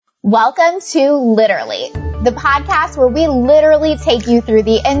Welcome to Literally, the podcast where we literally take you through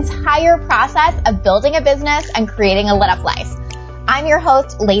the entire process of building a business and creating a lit up life. I'm your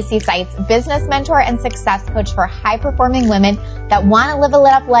host, Lacey Seitz, business mentor and success coach for high-performing women that want to live a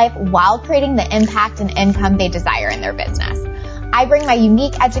lit up life while creating the impact and income they desire in their business. I bring my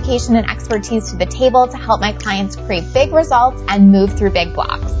unique education and expertise to the table to help my clients create big results and move through big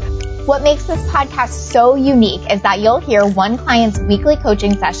blocks. What makes this podcast so unique is that you'll hear one client's weekly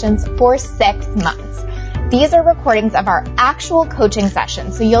coaching sessions for 6 months. These are recordings of our actual coaching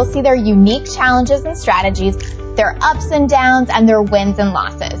sessions, so you'll see their unique challenges and strategies, their ups and downs, and their wins and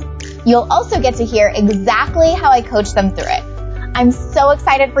losses. You'll also get to hear exactly how I coach them through it. I'm so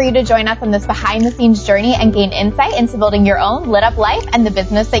excited for you to join us on this behind-the-scenes journey and gain insight into building your own lit-up life and the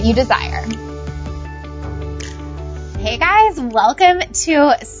business that you desire. Hey guys, welcome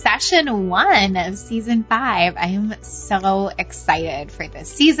to session 1 of season 5. I am so excited for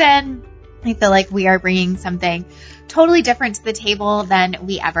this season. I feel like we are bringing something totally different to the table than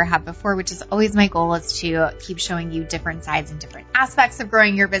we ever have before, which is always my goal, is to keep showing you different sides and different aspects of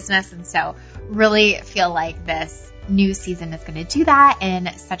growing your business. And so really feel like this new season is going to do that in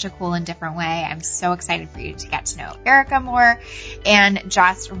such a cool and different way. I'm so excited for you to get to know Erica more and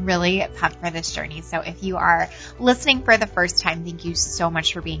just really pumped for this journey. So if you are listening for the first time, thank you so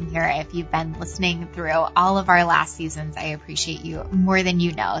much for being here. If you've been listening through all of our last seasons, I appreciate you more than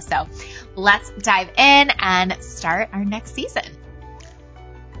you know. So let's dive in and start our next season.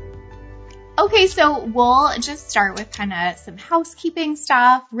 Okay, so we'll just start with kind of some housekeeping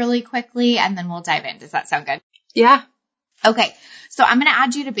stuff really quickly, and then we'll dive in. Does that sound good? Yeah. Okay, so I'm going to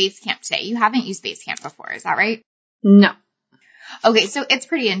add you to Basecamp today. You haven't used Basecamp before, is that right? No. Okay, so it's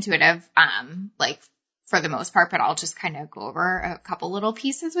pretty intuitive, for the most part, but I'll just kind of go over a couple little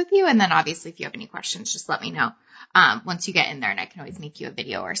pieces with you. And then obviously if you have any questions, just let me know once you get in there, and I can always make you a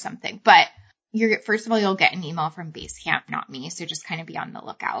video or something. But first of all, you'll get an email from Basecamp, not me. So just kind of be on the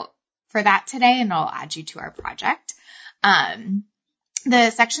lookout for that today, and I'll add you to our project.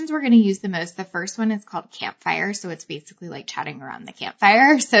 The sections we're going to use the most, the first one is called Campfire. So it's basically like chatting around the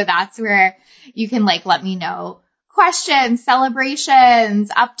campfire. So that's where you can let me know questions,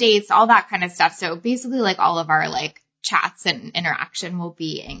 celebrations, updates, all that kind of stuff. So basically all of our chats and interaction will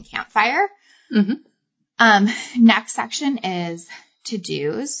be in Campfire. Mm-hmm. Next section is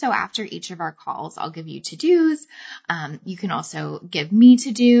to-dos. So after each of our calls, I'll give you to-dos. You can also give me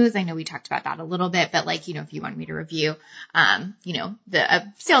to-dos. I know we talked about that a little bit, but if you want me to review, a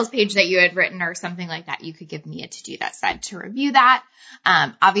sales page that you had written or something like that, you could give me a to-do that said to review that.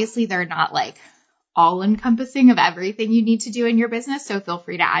 Obviously they're not all encompassing of everything you need to do in your business. So feel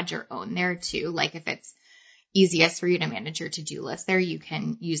free to add your own there too. If it's easiest for you to manage your to-do list there, you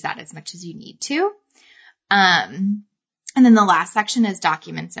can use that as much as you need to. And then the last section is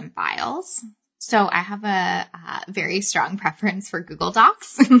documents and files. So I have a very strong preference for Google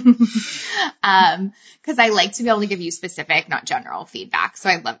Docs because I like to be able to give you specific, not general feedback. So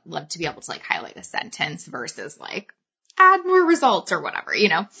I love to be able to highlight a sentence versus add more results or whatever,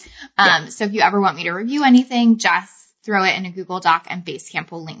 Yeah. So if you ever want me to review anything, just throw it in a Google Doc, and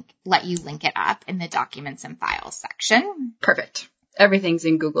Basecamp will let you link it up in the documents and files section. Perfect. Everything's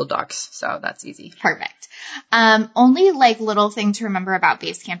in Google Docs, so that's easy. Perfect. Only little thing to remember about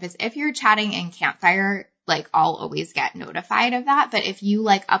Basecamp is if you're chatting in Campfire, I'll always get notified of that. But if you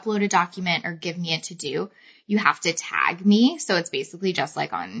upload a document or give me a to-do, you have to tag me. So it's basically just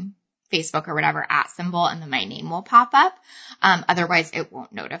on Facebook or whatever, @ and then my name will pop up. Otherwise it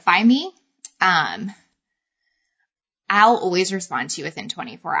won't notify me. I'll always respond to you within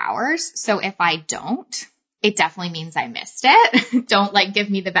 24 hours. So if I don't, it definitely means I missed it. Don't give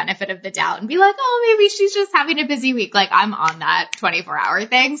me the benefit of the doubt and be oh, maybe she's just having a busy week. I'm on that 24-hour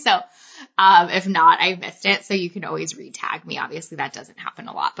thing. So, if not, I missed it. So you can always re-tag me. Obviously that doesn't happen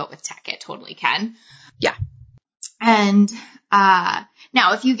a lot, but with tech, it totally can. Yeah. And,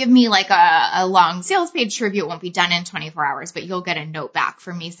 now if you give me a long sales page to review, it won't be done in 24 hours, but you'll get a note back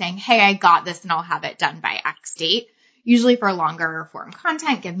from me saying, hey, I got this and I'll have it done by X date. Usually for longer form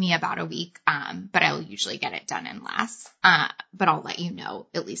content, give me about a week, but I'll usually get it done in less. But I'll let you know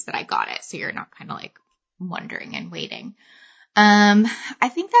at least that I got it, so you're not kind of wondering and waiting. I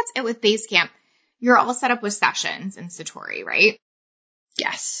think that's it with Basecamp. You're all set up with sessions in Satori, right?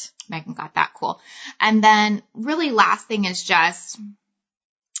 Yes. Megan got that. Cool. And then really last thing is just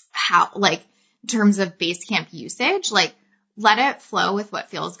how, in terms of Basecamp usage, let it flow with what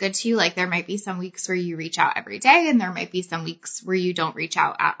feels good to you. There might be some weeks where you reach out every day, and there might be some weeks where you don't reach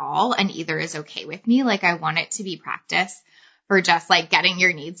out at all, and either is okay with me. I want it to be practice for just getting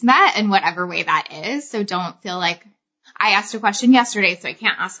your needs met in whatever way that is. So don't feel I asked a question yesterday, so I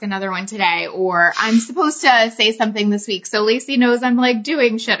can't ask another one today, or I'm supposed to say something this week, so Lacey knows I'm like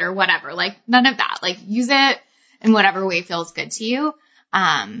doing shit or whatever. Like none of that. Like use it in whatever way feels good to you.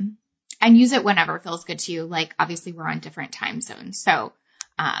 And use it whenever feels good to you. Like obviously we're on different time zones. So,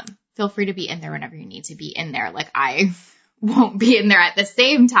 feel free to be in there whenever you need to be in there. Like I won't be in there at the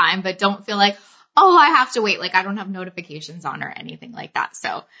same time, but don't feel like, oh, I have to wait. Like I don't have notifications on or anything like that.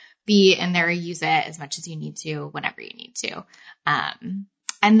 So be in there, use it as much as you need to, whenever you need to.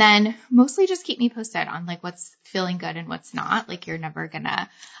 And then mostly just keep me posted on like what's feeling good and what's not. Like you're never gonna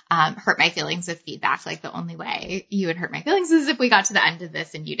hurt my feelings with feedback. Like the only way you would hurt my feelings is if we got to the end of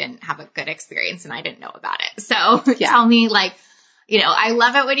this and you didn't have a good experience and I didn't know about it. So tell me like, you know, I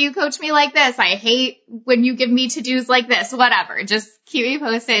love it when you coach me like this. I hate when you give me to-dos like this, whatever. Just keep me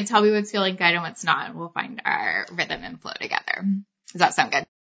posted. Tell me what's feeling good and what's not. And we'll find our rhythm and flow together. Does that sound good?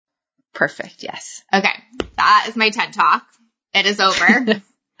 Perfect. Yes. Okay. That is my TED Talk. It is over.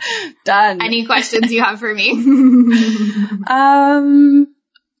 Done. Any questions you have for me?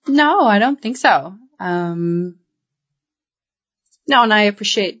 No, I don't think so. No, and I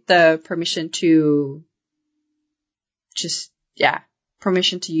appreciate the permission to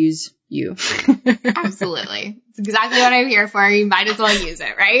permission to use you. Absolutely. It's exactly what I'm here for. You might as well use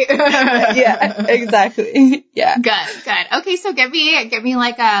it, right? Yeah, exactly. Yeah. Good. Okay. So give me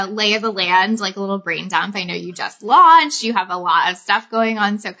like a lay of the land, like a little brain dump. I know you just launched. You have a lot of stuff going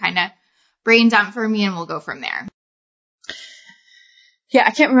on. So kind of brain dump for me and we'll go from there. Yeah,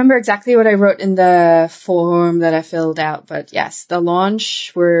 I can't remember exactly what I wrote in the form that I filled out, but yes, the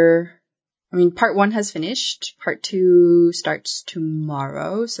launch part 1 has finished. Part 2 starts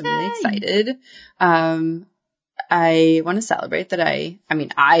tomorrow, so I'm really excited. I want to celebrate that I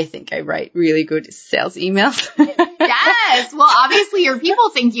think I write really good sales emails. Yes. Well, obviously your people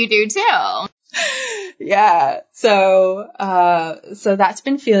think you do too. Yeah. So that's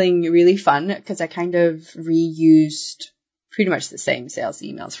been feeling really fun because I kind of reused pretty much the same sales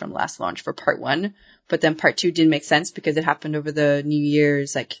emails from last launch for part 1. But then part 2 didn't make sense because it happened over the New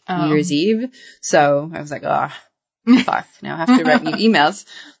Year's Eve. So I was like, fuck, now I have to write new emails.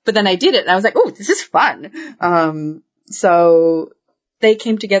 But then I did it and I was like, oh, this is fun. So they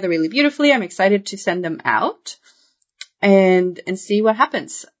came together really beautifully. I'm excited to send them out and see what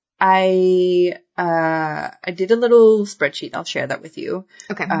happens. I did a little spreadsheet. I'll share that with you.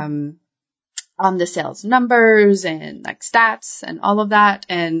 Okay. On the sales numbers and like stats and all of that.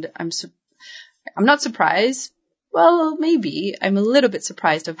 And I'm not surprised. Well, maybe I'm a little bit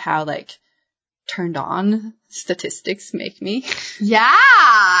surprised of how like turned on statistics make me. Yeah.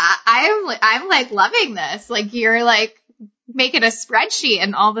 I'm like loving this. Like you're like making a spreadsheet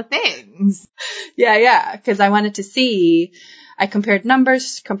and all the things. Yeah. Cause I wanted to see, I compared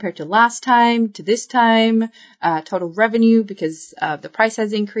numbers compared to last time to this time, total revenue because the price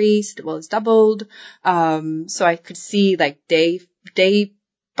has increased. Well, it's doubled. So I could see like day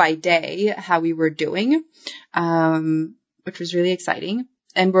by day how we were doing, which was really exciting.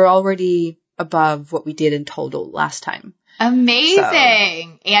 And we're already above what we did in total last time.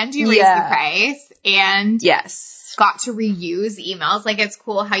 Amazing. So, and you raised the price and yes, got to reuse emails. Like it's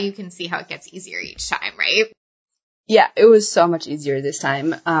cool how you can see how it gets easier each time, right? Yeah, it was so much easier this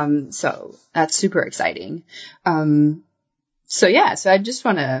time. So that's super exciting. So I just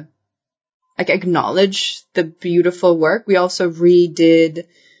want to like acknowledge the beautiful work. We also redesigned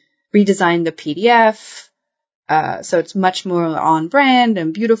the PDF. So it's much more on brand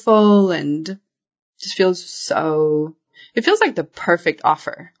and beautiful and just it feels like the perfect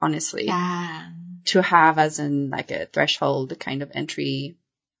offer, honestly. Yeah. To have as in like a threshold kind of entry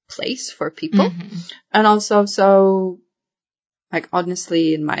place for people. Mm-hmm. And also, so like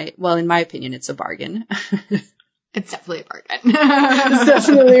honestly, in my opinion, it's a bargain. It's definitely a bargain. It's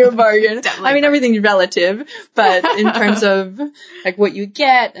definitely a bargain. Everything's relative, but in terms of like what you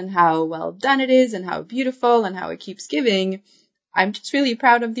get and how well done it is and how beautiful and how it keeps giving, I'm just really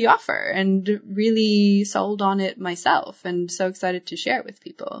proud of the offer and really sold on it myself and so excited to share it with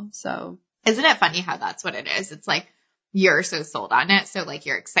people. So isn't it funny how that's what it is? It's like you're so sold on it. So like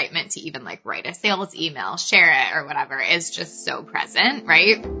your excitement to even like write a sales email, share it or whatever is just so present,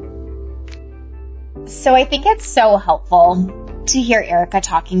 right? So I think it's so helpful to hear Erica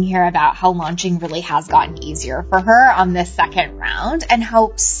talking here about how launching really has gotten easier for her on this second round and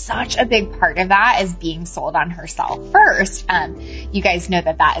how such a big part of that is being sold on herself first. You guys know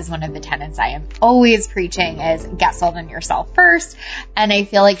that is one of the tenets I am always preaching is get sold on yourself first. And I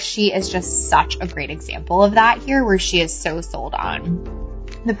feel like she is just such a great example of that here where she is so sold on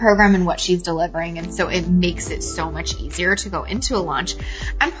the program and what she's delivering. And so it makes it so much easier to go into a launch.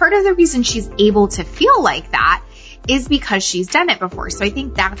 And part of the reason she's able to feel like that is because she's done it before. So I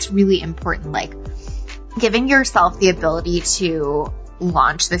think that's really important. Like giving yourself the ability to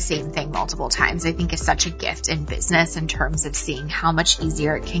launch the same thing multiple times, I think is such a gift in business in terms of seeing how much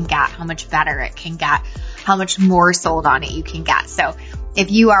easier it can get, how much better it can get, how much more sold on it you can get. So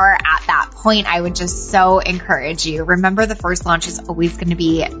if you are at that point, I would just so encourage you. Remember, the first launch is always going to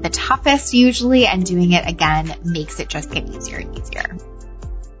be the toughest usually, and doing it again makes it just get easier and easier.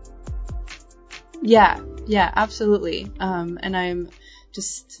 Yeah, absolutely. And I'm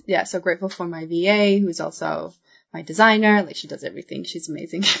just, so grateful for my VA, who's also my designer. Like, she does everything. She's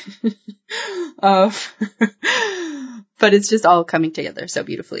amazing. But it's just all coming together so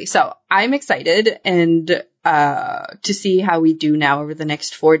beautifully. So I'm excited and to see how we do now over the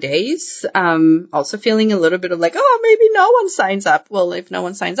next 4 days. Also feeling a little bit of like, oh, maybe no one signs up. Well, if no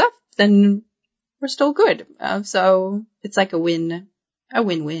one signs up, then we're still good. So it's like a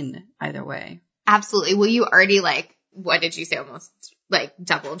win-win either way. Absolutely. Well, you already what did you say? Almost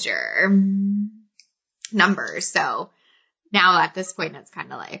doubled your numbers. So now at this point, it's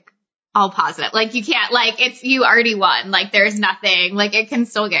kind of all positive. You can't, you already won. There's nothing, it can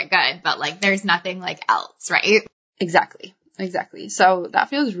still get good, but there's nothing else, right? Exactly. So that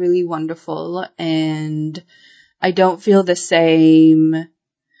feels really wonderful. And I don't feel the same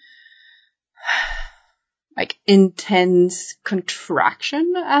intense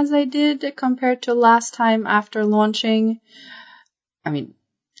contraction as I did compared to last time after launching. I mean,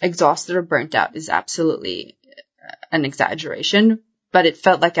 exhausted or burnt out is absolutely an exaggeration, but it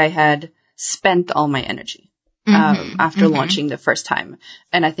felt like I had spent all my energy after launching the first time.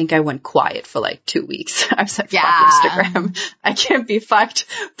 And I think I went quiet for 2 weeks. I was like, fuck Instagram. I can't be fucked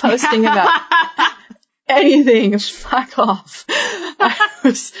posting about anything. Fuck off. I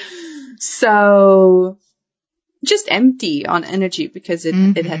was so just empty on energy because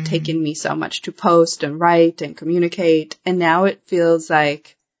it had taken me so much to post and write and communicate. And now it feels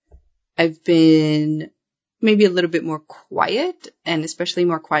like I've been maybe a little bit more quiet, and especially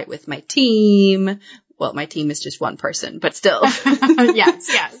more quiet with my team. Well, my team is just one person, but still.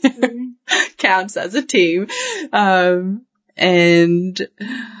 Yes. Counts as a team. And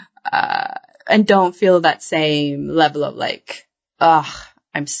don't feel that same level of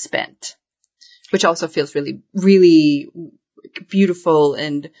I'm spent. Which also feels really, really beautiful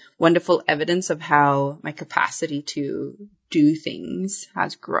and wonderful evidence of how my capacity to do things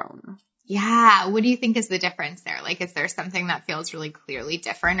has grown. Yeah. What do you think is the difference there? Is there something that feels really clearly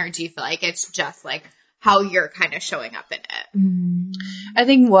different, or do you feel like it's just how you're kind of showing up in it? I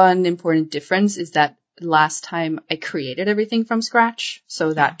think one important difference is that last time I created everything from scratch.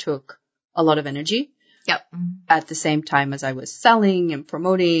 So that took a lot of energy. Yep. At the same time as I was selling and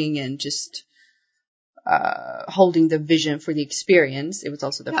promoting and just holding the vision for the experience. It was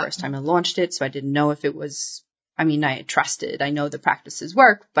also the first time I launched it, so I didn't know if it was, I trusted, I know the practices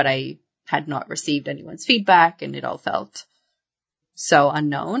work, but I had not received anyone's feedback and it all felt so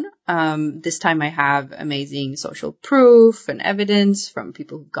unknown. This time I have amazing social proof and evidence from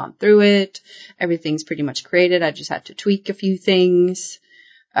people who've gone through it. Everything's pretty much created. I just had to tweak a few things.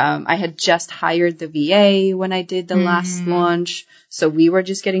 I had just hired the VA when I did the last launch, so we were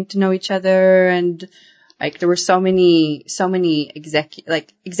just getting to know each other, and there were so many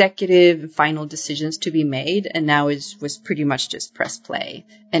executive and final decisions to be made, and now was pretty much just press play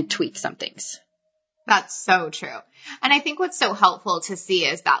and tweak some things. That's so true. And I think what's so helpful to see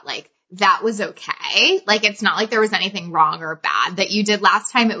is that that was okay. It's not there was anything wrong or bad that you did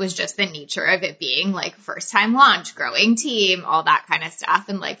last time. It was just the nature of it being first time launch, growing team, all that kind of stuff.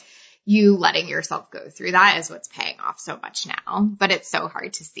 And you letting yourself go through that is what's paying off so much now. But it's so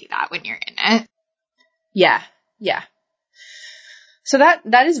hard to see that when you're in it. Yeah. So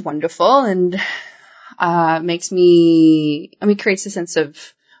that is wonderful and makes me, creates a sense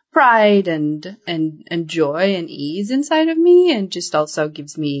of pride and joy and ease inside of me, and just also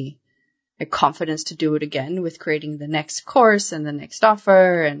gives me a confidence to do it again with creating the next course and the next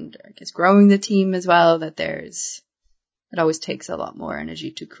offer, and I guess growing the team as well. That it always takes a lot more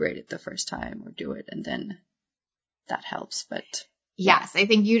energy to create it the first time or do it, and then that helps. But yes, I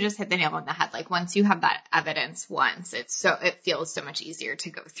think you just hit the nail on the head. Once you have that evidence once, it feels so much easier to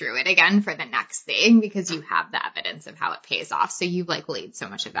go through it again for the next thing because you have the evidence of how it pays off. So you've laid so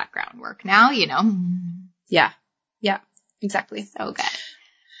much of that groundwork now, Yeah, exactly. So good.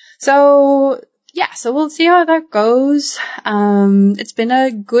 So we'll see how that goes. It's been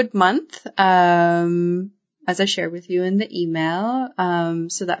a good month, as I shared with you in the email.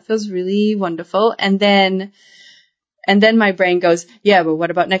 So that feels really wonderful. And then my brain goes, yeah, but what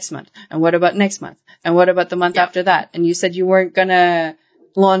about next month? And what about next month? And what about the month after that? And you said you weren't going to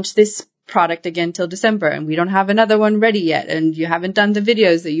launch this product again till December and we don't have another one ready yet and you haven't done the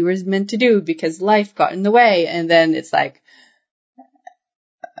videos that you were meant to do because life got in the way. And then it's like,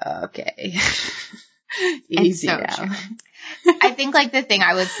 okay. Easy so now. True. I think like the thing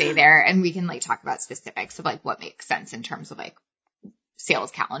I would say there, and we can like talk about specifics of like what makes sense in terms of like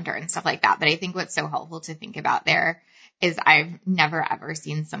sales calendar and stuff like that. But I think what's so helpful to think about there is I've never ever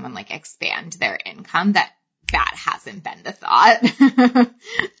seen someone like expand their income that hasn't been the thought,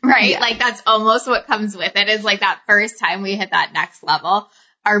 right? Yeah. Like that's almost what comes with it is like that first time we hit that next level,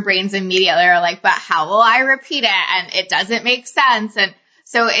 our brains immediately are like, but how will I repeat it? And it doesn't make sense. And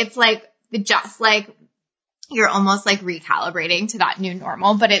so it's like, just like you're almost like recalibrating to that new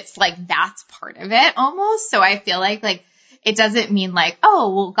normal, but it's like, that's part of it almost. So I feel like it doesn't mean like,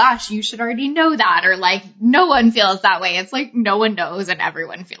 oh, well, gosh, you should already know that. Or like no one feels that way. It's like no one knows and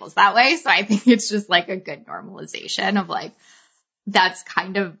everyone feels that way. So I think it's just like a good normalization of like, that's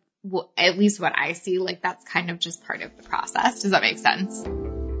kind of, at least what I see, like that's kind of just part of the process. Does that make sense?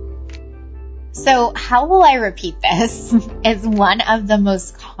 So how will I repeat this is one of the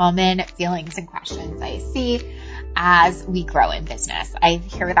most common feelings and questions I see as we grow in business. I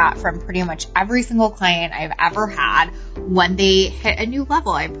hear that from pretty much every single client I've ever had when they hit a new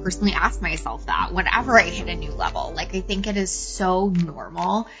level. I personally ask myself that whenever I hit a new level. Like I think it is so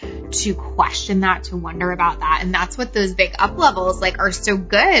normal to question that, to wonder about that. And that's what those big up levels like are so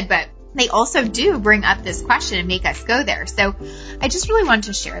good, but they also do bring up this question and make us go there. So I just really want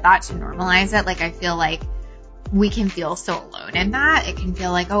to share that to normalize it. Like I feel like we can feel so alone in that. It can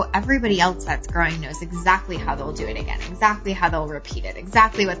feel like, oh, everybody else that's growing knows exactly how they'll do it again, exactly how they'll repeat it,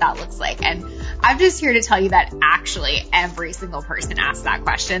 exactly what that looks like. And I'm just here to tell you that actually every single person asks that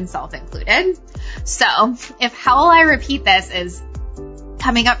question, self included. So if how will I repeat this is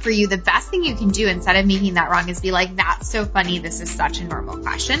coming up for you, the best thing you can do instead of making that wrong is be like, that's so funny. This is such a normal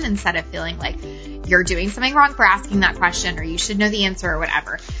question, instead of feeling like you're doing something wrong for asking that question or you should know the answer or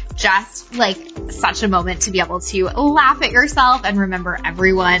whatever. Just like such a moment to be able to laugh at yourself and remember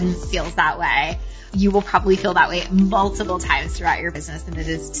everyone feels that way. You will probably feel that way multiple times throughout your business, and it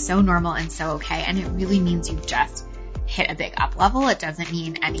is so normal and so okay. And it really means you've just hit a big up level. It doesn't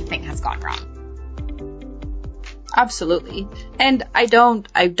mean anything has gone wrong. Absolutely. And I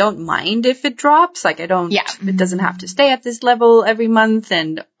don't mind if it drops. Like it doesn't have to stay at this level every month.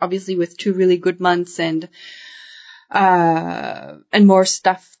 And obviously with 2 really good months and more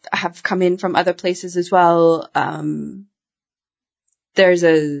stuff have come in from other places as well. There's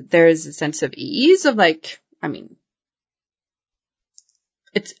a sense of ease of like,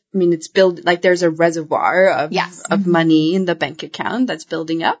 it's built like there's a reservoir of money in the bank account that's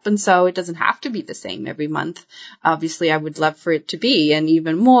building up. And so it doesn't have to be the same every month. Obviously I would love for it to be, and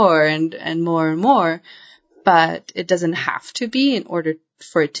even more and more and more, but it doesn't have to be in order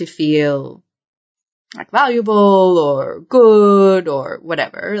for it to feel like valuable or good or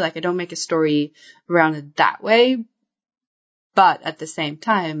whatever. Like I don't make a story around it that way, but at the same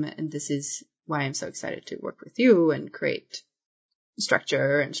time, and this is why I'm so excited to work with you and create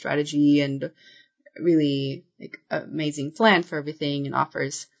structure and strategy and really like amazing plan for everything and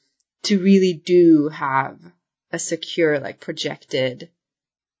offers, to really do have a secure, like projected,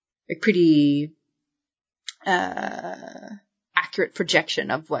 like pretty accurate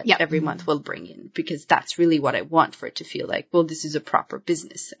projection of what every month will bring in, because that's really what I want for it to feel like, well, this is a proper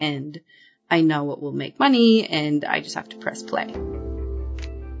business and I know what will make money and I just have to press play.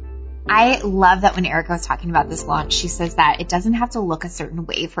 I love that when Erica was talking about this launch, she says that it doesn't have to look a certain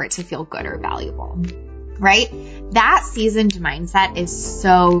way for it to feel good or valuable, right? That seasoned mindset is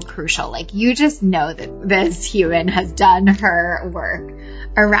so crucial. Like you just know that this human has done her work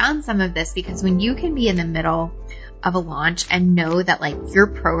around some of this, because when you can be in the middle of a launch and know that like your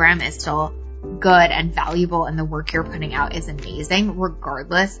program is still good and valuable and the work you're putting out is amazing,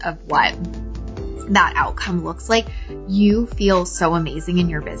 regardless of what that outcome looks like, you feel so amazing in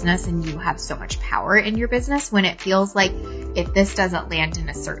your business and you have so much power in your business when it feels like if this doesn't land in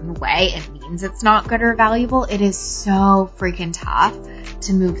a certain way, it means it's not good or valuable. It is so freaking tough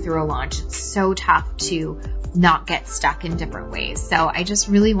to move through a launch. It's so tough to not get stuck in different ways. So I just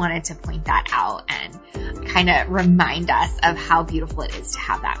really wanted to point that out and kind of remind us of how beautiful it is to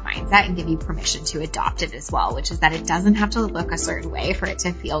have that mindset and give you permission to adopt it as well, which is that it doesn't have to look a certain way for it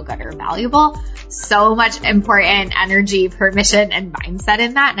to feel good or valuable. So much important energy, permission, and mindset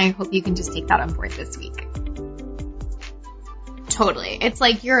in that. And I hope you can just take that on board this week. Totally. It's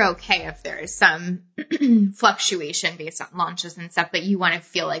like you're okay if there's some fluctuation based on launches and stuff, but you want to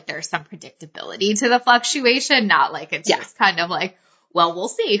feel like there's some predictability to the fluctuation, not like it's just kind of like, well, we'll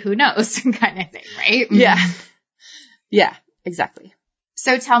see, who knows kind of thing, right? Yeah. Yeah, exactly.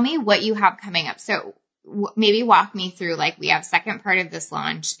 So tell me what you have coming up. So maybe walk me through, like, we have second part of this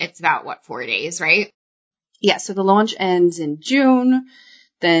launch. It's about 4 days, right? Yeah. So the launch ends in June.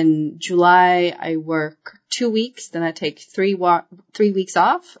 Then July, I work 2 weeks. Then I take 3 weeks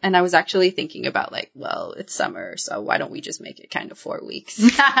off. And I was actually thinking about, like, well, it's summer, so why don't we just make it kind of 4 weeks?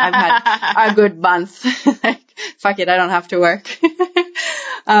 I've had a good month. Like, fuck it, I don't have to work.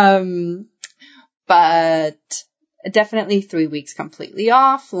 But definitely 3 weeks completely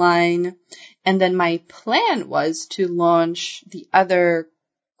offline. And then my plan was to launch the other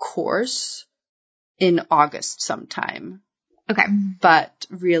course in August sometime. Okay. But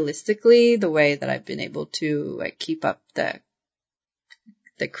realistically, the way that I've been able to, like, keep up the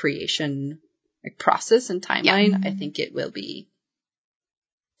creation, like, process and timeline, I think it will be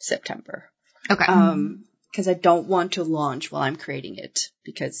September. Okay. Because I don't want to launch while I'm creating it,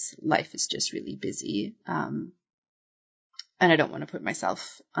 because life is just really busy. And I don't want to put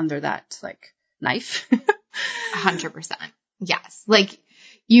myself under that, like, knife. 100%. Yes. Like,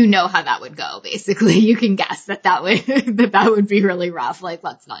 you know how that would go, basically. You can guess that would be really rough. Like,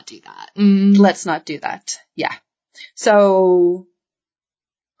 let's not do that. Let's not do that. Yeah. So,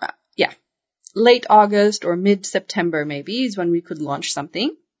 yeah. Late August or mid-September maybe is when we could launch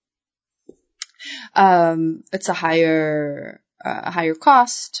something. It's a higher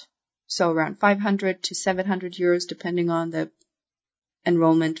cost. So around 500 to 700 euros, depending on the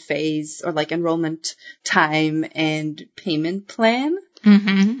enrollment phase, or like enrollment time and payment plan.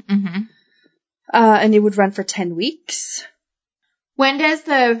 And it would run for 10 weeks. When does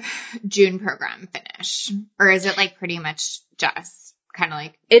the June program finish? Or is it, like, pretty much just kind of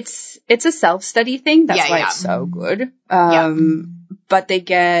like... It's a self-study thing. That's why it's so good. But they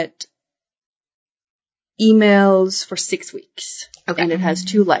get emails for 6 weeks. Okay. And it has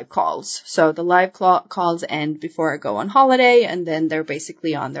 2 live calls. So the live calls end before I go on holiday, and then they're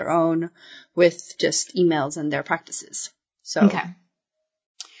basically on their own with just emails and their practices. So. Okay.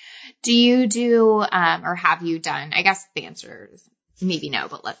 Do you do, or have you done, I guess the answer is maybe no,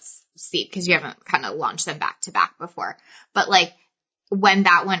 but let's see, because you haven't kind of launched them back to back before. But, like, when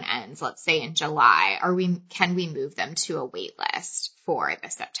that one ends, let's say in July, can we move them to a wait list for the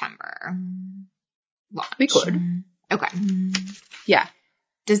September launch? We could. Okay. Yeah.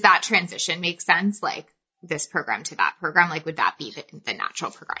 Does that transition make sense? Like, this program to that program? Like, would that be the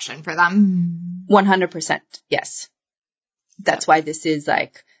natural progression for them? 100%. Yes. That's why this is,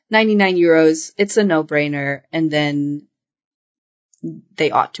 like, 99 euros. It's a no-brainer. And then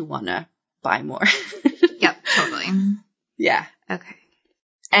they ought to want to buy more. Yep, totally. Yeah. Okay.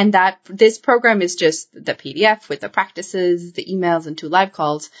 And this program is just the PDF with the practices, the emails, and 2 live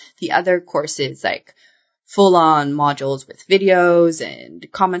calls. The other course is, like, full-on modules with videos and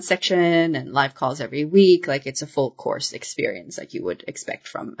comment section and live calls every week. Like, it's a full course experience like you would expect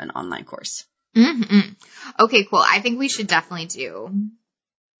from an online course. Mm-hmm. Okay, cool. I think we should definitely do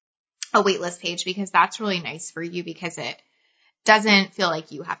a waitlist page, because that's really nice for you, because it doesn't feel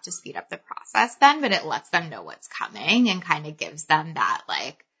like you have to speed up the process then, but it lets them know what's coming and kind of gives them that,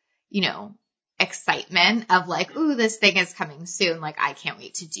 like, you know, excitement of, like, ooh, this thing is coming soon. Like, I can't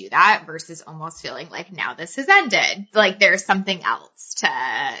wait to do that, versus almost feeling like now this has ended. Like, there's something else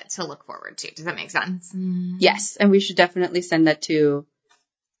to look forward to. Does that make sense? Yes. And we should definitely send that to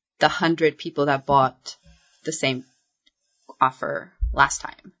the 100 people that bought the same offer last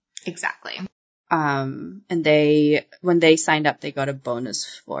time. Exactly. And when they signed up, they got a bonus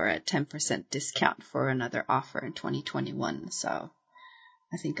for a 10% discount for another offer in 2021. So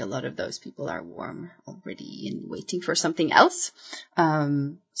I think a lot of those people are warm already and waiting for something else.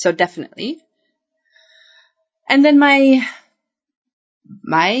 So definitely. And then my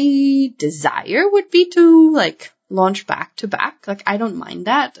desire would be to, like, launch back to back. Like, I don't mind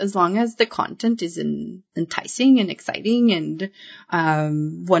that, as long as the content is enticing and exciting and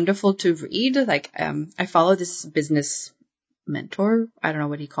wonderful to read. Like, I follow this business mentor. I don't know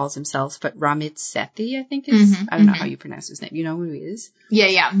what he calls himself, but Ramit Sethi, I think is. I don't know how you pronounce his name. You know who he is?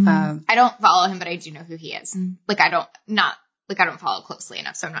 Yeah. I don't follow him, but I do know who he is. Like, I don't follow closely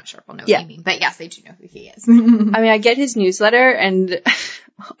enough, so I'm not sure if I'll know what you mean. But yes, I do know who he is. I mean, I get his newsletter, and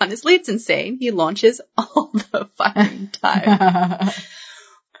honestly, it's insane. He launches all the fucking time.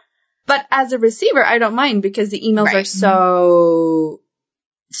 But as a receiver, I don't mind, because the emails are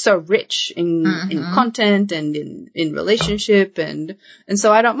so rich in content and in relationship, and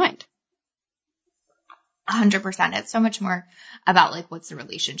so I don't mind. 100%. It's so much more about, like, what's the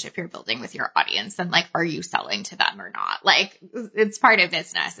relationship you're building with your audience than, like, are you selling to them or not? Like, it's part of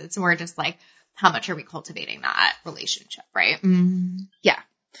business. It's more just, like, how much are we cultivating that relationship, right? Yeah.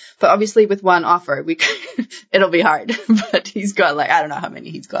 But obviously with one offer, it'll be hard. But he's got like, I don't know how many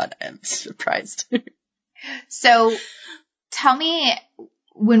he's got. I'm surprised. So tell me,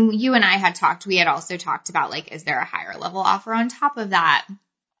 when you and I had talked, we had also talked about like, is there a higher level offer on top of that?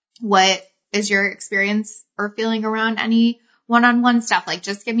 What is your experience or feeling around any one-on-one stuff? Like,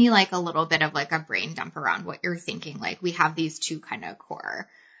 just give me like a little bit of like a brain dump around what you're thinking. Like, we have these two kind of core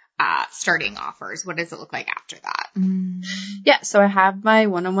starting offers. What does it look like after that? Yeah, so I have my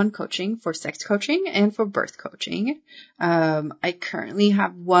one-on-one coaching for sex coaching and for birth coaching. I currently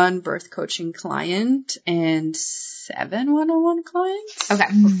have one birth coaching client and 7 one-on-one clients. Okay.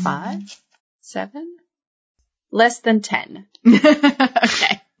 Or 5? 7? Less than 10.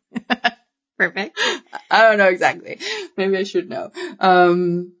 Okay. Perfect. I don't know exactly. Maybe I should know.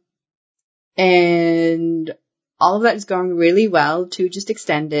 And all of that is going really well. 2 just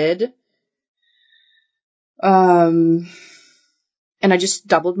extended. And I just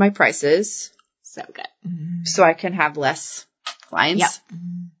doubled my prices. So good. So I can have less clients. Yep.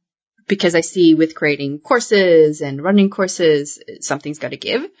 Because I see with creating courses and running courses, something's got to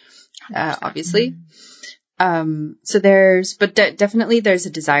give, obviously. So definitely there's a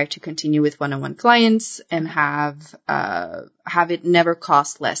desire to continue with one-on-one clients and have it never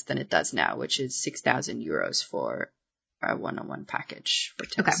cost less than it does now, which is 6,000 euros for a one-on-one package for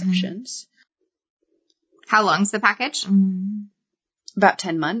 10 sessions. How long's the package? About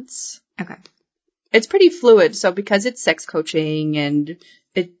 10 months. Okay. It's pretty fluid. So because it's sex coaching and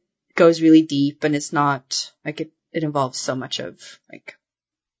it goes really deep and it's not like it involves so much of like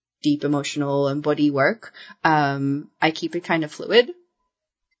deep emotional and body work, I keep it kind of fluid.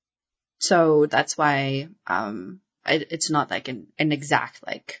 So that's why it's not like an exact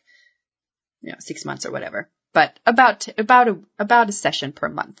 6 months or whatever, but about a session per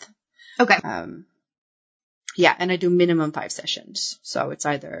month. Okay. Yeah, and I do minimum 5 sessions, so it's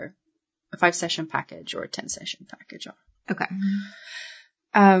either a 5-session package or a 10-session package. Okay.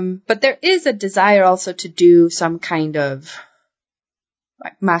 But there is a desire also to do some kind of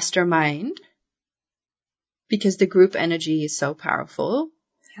like mastermind, because the group energy is so powerful.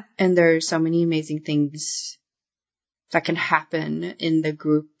 Yeah. And there are so many amazing things that can happen in the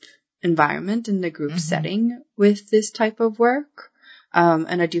group environment, in the group setting with this type of work.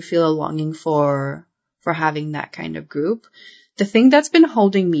 And I do feel a longing for having that kind of group. The thing that's been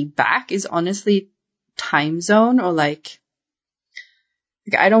holding me back is honestly time zone, or like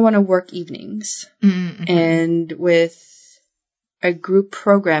I don't want to work evenings. And with a group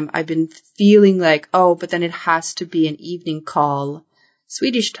program, I've been feeling like, but then it has to be an evening call,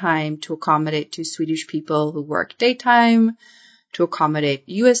 Swedish time, to accommodate to Swedish people who work daytime, to accommodate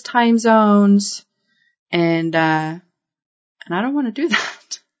US time zones. And I don't want to do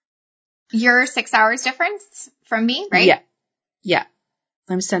that. You're 6 hours difference from me, right? Yeah.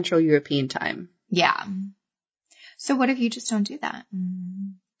 I'm Central European time. Yeah. So what if you just don't do that?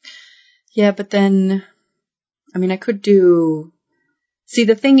 Yeah, but then, I could do... See,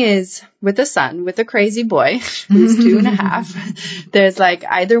 the thing is, with a son, with a crazy boy who's 2.5, there's like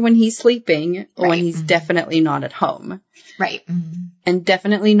either when he's sleeping or when he's definitely not at home. Right. And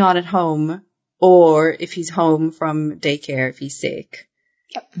definitely not at home, or if he's home from daycare, if he's sick.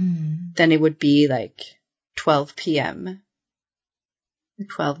 Yep. Then it would be like 12 p.m.,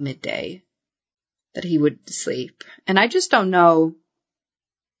 12 midday that he would sleep. And I just don't know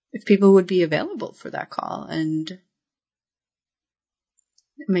if people would be available for that call. And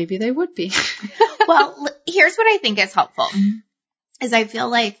maybe they would be. Well, here's what I think is helpful is I feel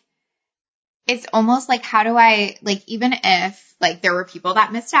like it's almost like, how do I, like, even if like there were people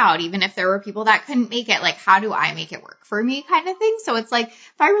that missed out, even if there were people that couldn't make it, like, how do I make it work for me kind of thing? So it's like,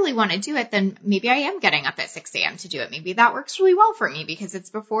 if I really want to do it, then maybe I am getting up at 6 a.m. to do it. Maybe that works really well for me because it's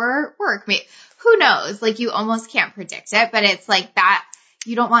before work. Who knows? Like, you almost can't predict it, but it's like that.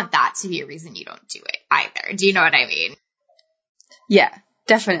 You don't want that to be a reason you don't do it either. Do you know what I mean? Yeah,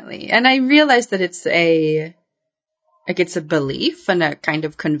 definitely. And I realized that it's a belief and a kind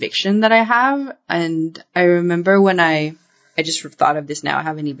of conviction that I have. And I remember when I just thought of this now. I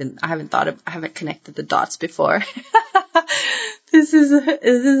haven't connected the dots before. This is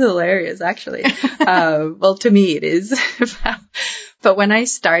hilarious, actually. Well, to me it is. But when I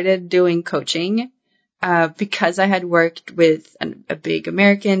started doing coaching, because I had worked with a big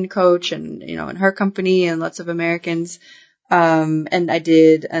American coach and, in her company and lots of Americans, and I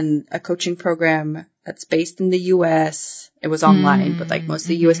did a coaching program that's based in the US. It was online, but like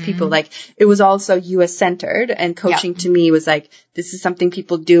mostly US people, like it was also US centered, and coaching to me was like, this is something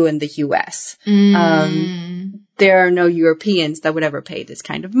people do in the US. There are no Europeans that would ever pay this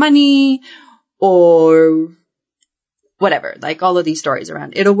kind of money or whatever, like all of these stories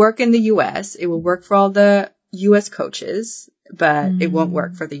around. It'll work in the US. It will work for all the US coaches, but it won't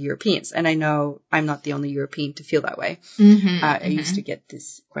work for the Europeans. And I know I'm not the only European to feel that way. I used to get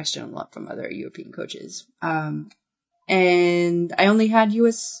this question a lot from other European coaches. And I only had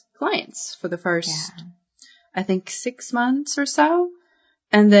US clients for the first, I think, 6 months or so.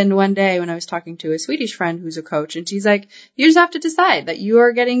 And then one day when I was talking to a Swedish friend who's a coach, and she's like, you just have to decide that you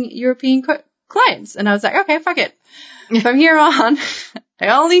are getting European clients. And I was like, okay, fuck it. From here on, I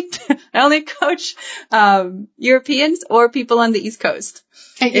only coach Europeans or people on the East Coast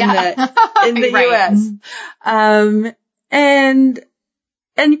in the US. And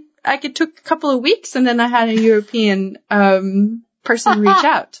it took a couple of weeks, and then I had a European person reach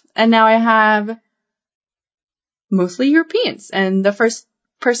out, and now I have mostly Europeans. And the first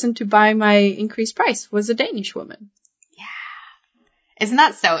person to buy my increased price was a Danish woman. Yeah, isn't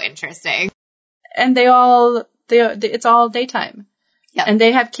that so interesting? And it's all daytime. Yep. And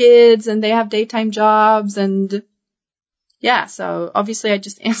they have kids, and they have daytime jobs, and yeah. So obviously, I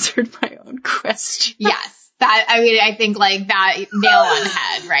just answered my own question. Yes. I think like that nail on the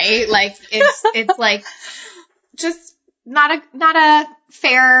head, right? Like it's like just not a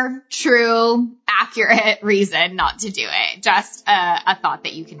fair, true, accurate reason not to do it. Just a thought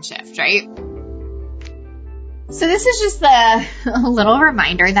that you can shift, right? So this is just a little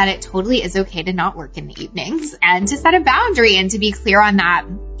reminder that it totally is okay to not work in the evenings and to set a boundary and to be clear on that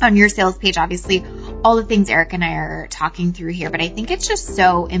on your sales page. Obviously, all the things Eric and I are talking through here, but I think it's just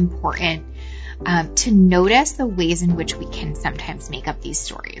so important to notice the ways in which we can sometimes make up these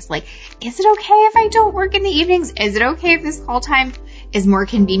stories. Like, is it okay if I don't work in the evenings? Is it okay if this call time is more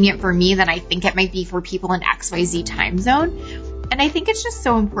convenient for me than I think it might be for people in XYZ time zone? And I think it's just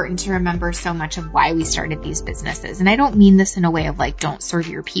so important to remember so much of why we started these businesses. And I don't mean this in a way of like, don't serve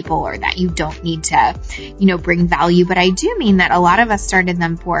your people or that you don't need to, bring value. But I do mean that a lot of us started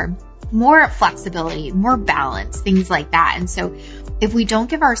them for more flexibility, more balance, things like that. And so if we don't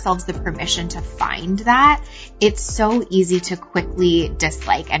give ourselves the permission to find that, it's so easy to quickly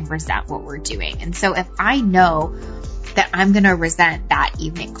dislike and resent what we're doing. And so if I know that I'm going to resent that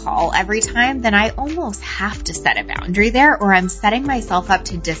evening call every time, then I almost have to set a boundary there, or I'm setting myself up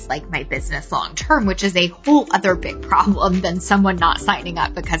to dislike my business long term, which is a whole other big problem than someone not signing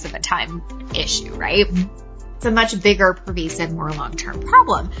up because of a time issue, right? It's a much bigger, pervasive, more long-term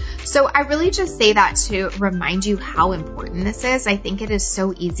problem. So I really just say that to remind you how important this is. I think it is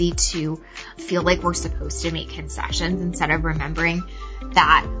so easy to feel like we're supposed to make concessions instead of remembering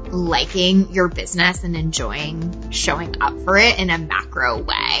that liking your business and enjoying showing up for it in a macro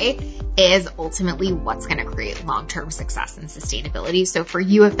way is ultimately what's going to create long-term success and sustainability. So for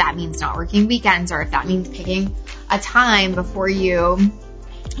you, if that means not working weekends, or if that means picking a time before you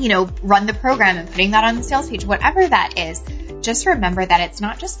run the program and putting that on the sales page, whatever that is, just remember that it's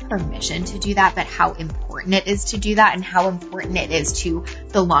not just permission to do that, but how important it is to do that and how important it is to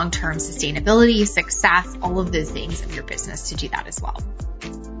the long-term sustainability, success, all of those things of your business to do that as well.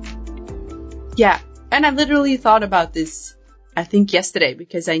 Yeah. And I literally thought about this, I think yesterday,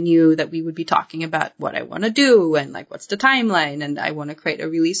 because I knew that we would be talking about what I want to do and like what's the timeline, and I want to create a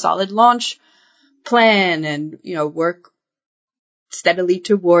really solid launch plan and, work steadily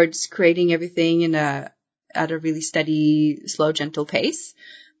towards creating everything at a really steady, slow, gentle pace.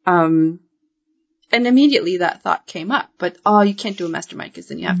 And immediately that thought came up, but you can't do a mastermind because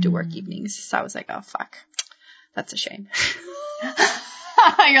then you have to work evenings. So I was like, oh fuck, that's a shame.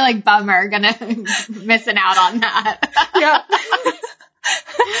 You're like, bummer, missing out on that. Yeah.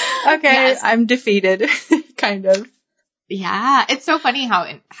 Okay, yes. I'm defeated, kind of. Yeah, it's so funny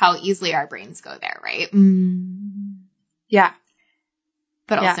how easily our brains go there, right? Yeah.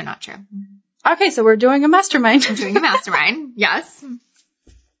 But also not true. Okay, so we're doing a mastermind. We're doing a mastermind, yes.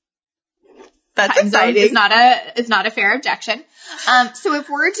 That's Time exciting. Is not a fair objection. So if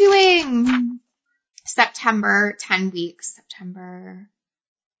we're doing September, 10 weeks, September.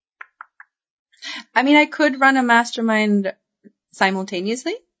 I mean, I could run a mastermind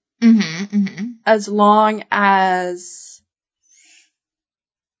simultaneously. As long as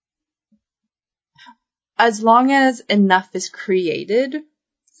enough is created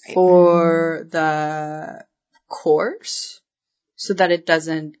for the course so that it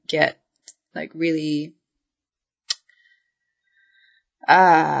doesn't get like really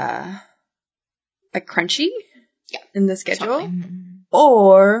like crunchy in the schedule. Totally.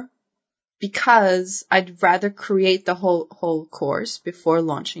 Or because I'd rather create the whole course before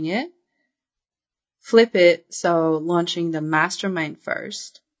launching it, flip it, so launching the mastermind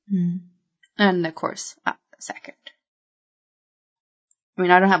first and the course second. I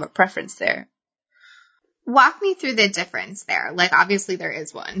mean, I don't have a preference there. walk me through the difference there. Like, obviously there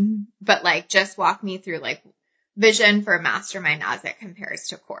is one, but like, just walk me through like vision for a mastermind as it compares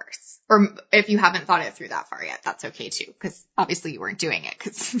to course. Or if you haven't thought it through that far yet, that's okay too. Because obviously you weren't doing it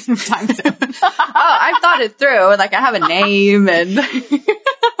because of time zone. I've thought it through. Like, I have a name and.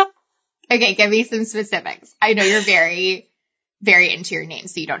 Okay, give me some specifics. I know you're very, very into your name,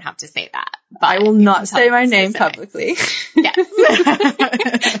 so you don't have to say that. But I will not say my name publicly. Yes.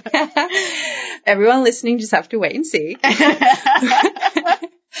 Everyone listening just have to wait and see.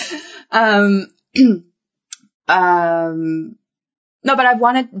 No, but I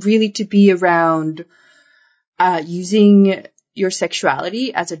want it really to be around using your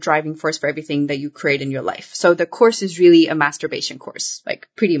sexuality as a driving force for everything that you create in your life. So the course is really a masturbation course, like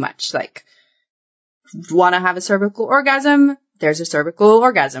pretty much. Like, want to have a cervical orgasm? There's a cervical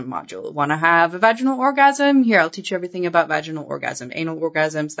orgasm module. Want to have a vaginal orgasm? Here, I'll teach you everything about vaginal orgasm, anal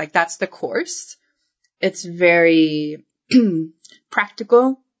orgasms. Like, that's the course. It's very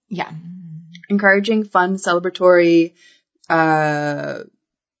practical. Yeah. Encouraging, fun, celebratory,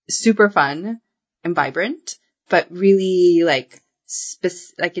 super fun and vibrant, but really like it's the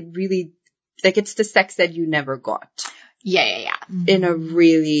sex that you never got. Yeah. In a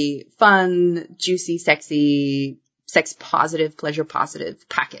really fun, juicy, sexy, sex positive, pleasure positive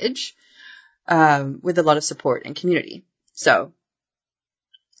package, with a lot of support and community. So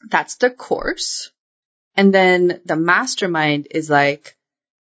that's the course. And then the mastermind is like,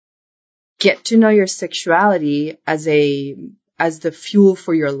 get to know your sexuality as the fuel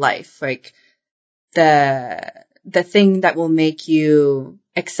for your life. Like the thing that will make you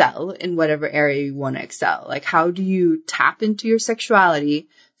excel in whatever area you want to excel. Like, how do you tap into your sexuality,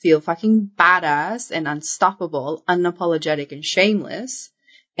 feel fucking badass and unstoppable, unapologetic and shameless,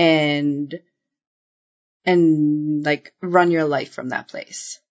 and like run your life from that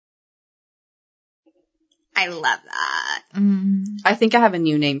place. I love that. I think I have a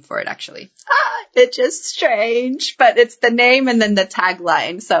new name for it, actually. It's just strange, but it's the name and then the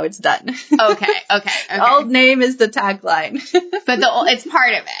tagline, so it's done. Okay. The old name is the tagline. But it's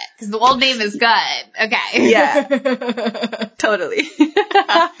part of it, because the old name is good. Okay. Yeah. Totally.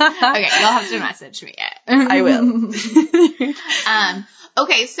 Okay, you'll have to message me it. I will.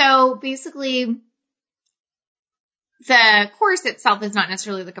 Okay, so basically, the course itself is not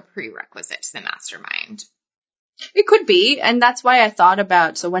necessarily like a prerequisite to the mastermind. It could be, and that's why I thought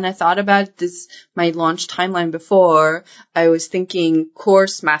about, so when I thought about this, my launch timeline before, I was thinking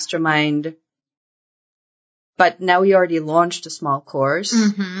course, mastermind, but now we already launched a small course,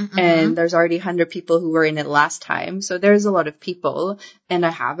 and there's already 100 people who were in it last time, so there's a lot of people, and I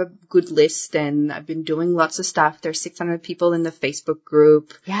have a good list, and I've been doing lots of stuff. There's 600 people in the Facebook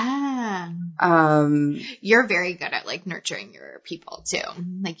group. Yeah. You're very good at like nurturing your people too.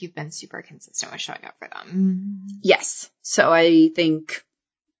 Like, you've been super consistent with showing up for them. Yes. So I think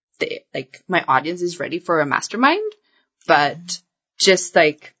my audience is ready for a mastermind, but just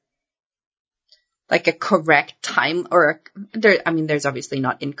like a correct time there's obviously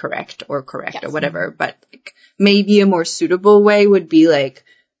not incorrect or correct or whatever, but like maybe a more suitable way would be like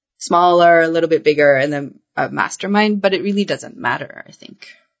smaller, a little bit bigger, and then a mastermind, but it really doesn't matter, I think.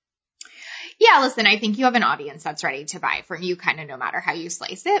 Yeah, listen, I think you have an audience that's ready to buy from you kind of no matter how you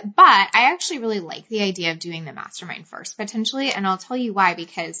slice it. But I actually really like the idea of doing the mastermind first, potentially. And I'll tell you why,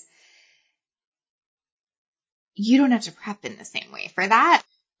 because you don't have to prep in the same way for that,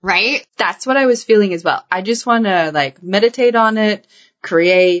 right? That's what I was feeling as well. I just want to like meditate on it,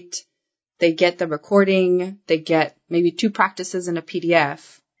 create. They get the recording. They get maybe 2 practices in a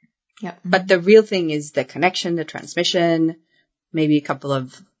PDF. Yep. But the real thing is the connection, the transmission, maybe a couple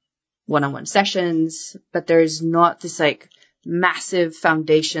of one-on-one sessions, but there's not this like massive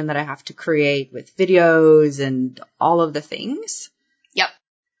foundation that I have to create with videos and all of the things. Yep.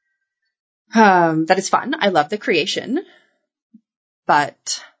 That is fun. I love the creation,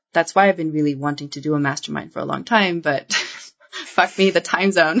 but that's why I've been really wanting to do a mastermind for a long time, but fuck me, the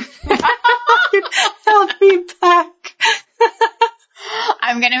time zone held me back.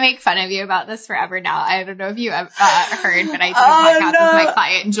 I'm going to make fun of you about this forever now. I don't know if you have heard, but I did a podcast with my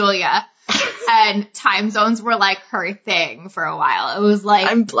client, Julia, and time zones were like her thing for a while. It was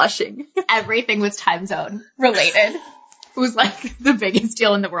like, I'm blushing. Everything was time zone related. It was like the biggest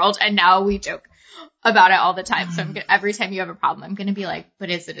deal in the world. And now we joke about it all the time. So every time you have a problem, I'm going to be like, but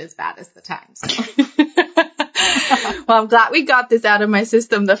is it as bad as the time zone? Well, I'm glad we got this out of my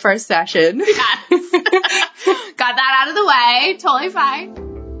system the first session. Yes. Got that out of the way. Totally fine.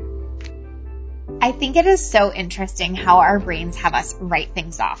 I think it is so interesting how our brains have us write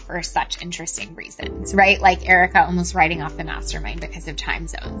things off for such interesting reasons, right? Like Erica almost writing off the mastermind because of time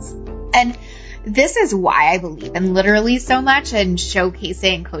zones. And this is why I believe in literally so much and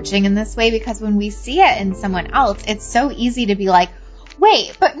showcasing coaching in this way, because when we see it in someone else, it's so easy to be like,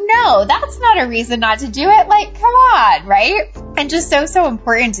 wait, but no, that's not a reason not to do it. Like, come on, right? And just so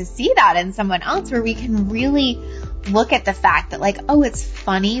important to see that in someone else, where we can really look at the fact that like, oh, it's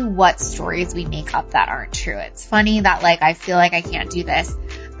funny what stories we make up that aren't true. It's funny that like, I feel like I can't do this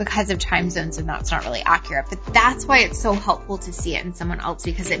because of time zones and that's not really accurate. But that's why it's so helpful to see it in someone else,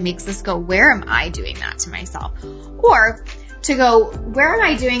 because it makes us go, where am I doing that to myself? Or to go, where am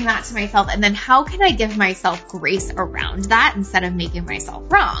I doing that to myself? And then how can I give myself grace around that instead of making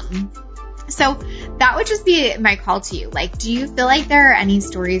myself wrong? So that would just be my call to you. Like, do you feel like there are any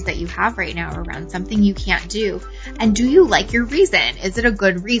stories that you have right now around something you can't do? And do you like your reason? Is it a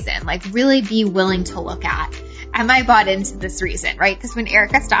good reason? Like, really be willing to look at, am I bought into this reason, right? Because when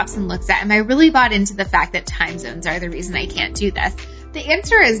Erica stops and looks at, am I really bought into the fact that time zones are the reason I can't do this? The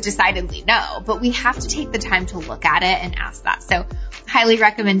answer is decidedly no, but we have to take the time to look at it and ask that. So highly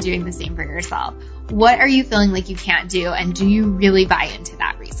recommend doing the same for yourself. What are you feeling like you can't do? And do you really buy into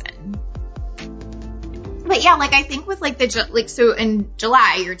that reason? But yeah, like I think with like so in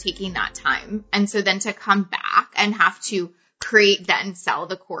July, you're taking that time. And so then to come back and have to create, then sell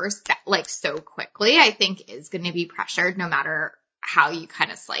the course like so quickly, I think is going to be pressured no matter how you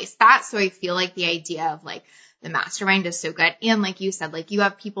kind of slice that. So I feel like the idea of like the mastermind is so good. And like you said, like you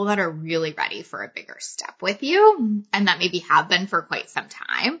have people that are really ready for a bigger step with you and that maybe have been for quite some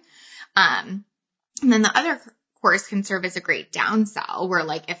time. And then the other course can serve as a great downsell where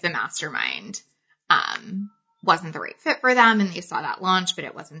like if the mastermind wasn't the right fit for them and they saw that launch, but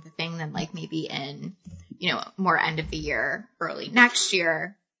it wasn't the thing, then like maybe in, more end of the year, early next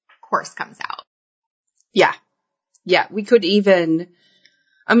year, course comes out. Yeah. Yeah. We could even,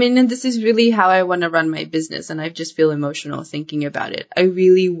 and this is really how I want to run my business, and I just feel emotional thinking about it. I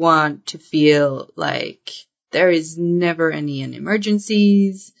really want to feel like there is never any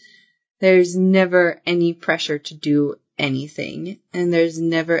emergencies. There's never any pressure to do anything, and there's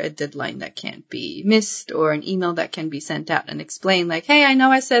never a deadline that can't be missed or an email that can be sent out and explain like, hey, I know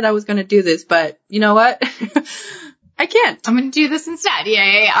I said I was going to do this, but you know what? I can't. I'm going to do this instead.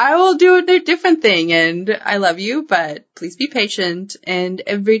 Yeah. I will do a different thing, and I love you, but please be patient. And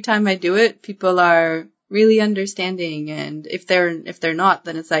every time I do it, people are really understanding. And if they're not,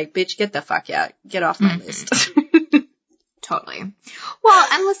 then it's like, bitch, get the fuck out. Get off my list. Totally. Well,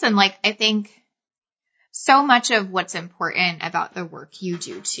 and listen, like I think so much of what's important about the work you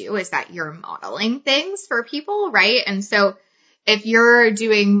do too is that you're modeling things for people, right? And so if you're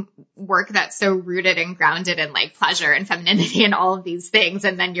doing work that's so rooted and grounded in like pleasure and femininity and all of these things,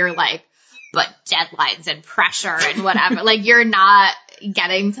 and then you're like, but deadlines and pressure and whatever, like you're not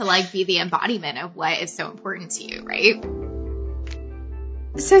getting to like be the embodiment of what is so important to you, right?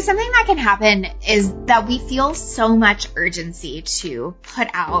 So something that can happen is that we feel so much urgency to put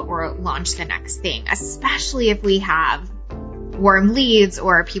out or launch the next thing, especially if we have warm leads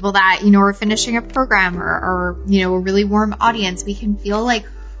or people that, are finishing a program or a really warm audience. We can feel like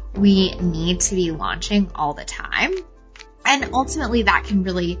we need to be launching all the time. And ultimately that can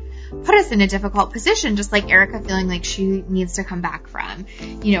really put us in a difficult position, just like Erica feeling like she needs to come back from,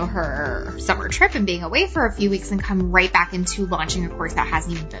 her summer trip and being away for a few weeks and come right back into launching a course that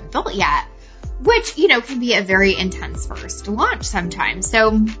hasn't even been built yet, which, can be a very intense first launch sometimes.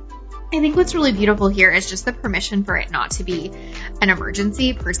 So I think what's really beautiful here is just the permission for it not to be an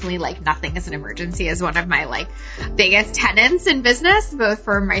emergency. Personally, like nothing is an emergency is one of my like biggest tenets in business, both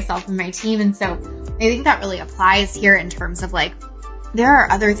for myself and my team. And so I think that really applies here in terms of like, there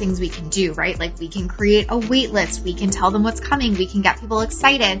are other things we can do, right? Like we can create a wait list. We can tell them what's coming. We can get people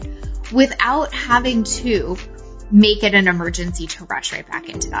excited without having to make it an emergency to rush right back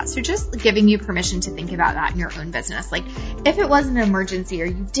into that. So just giving you permission to think about that in your own business. Like if it was an emergency or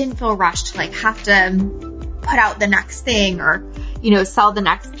you didn't feel rushed to like have to put out the next thing or, sell the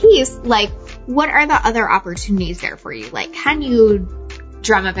next piece, like what are the other opportunities there for you? Like, can you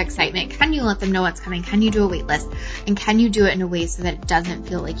drum up excitement? Can you let them know what's coming? Can you do a wait list? And can you do it in a way so that it doesn't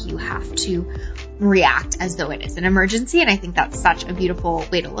feel like you have to react as though it is an emergency? And I think that's such a beautiful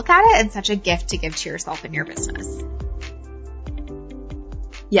way to look at it and such a gift to give to yourself and your business.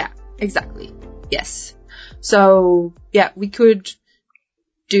 Yeah, exactly. Yes. So yeah, we could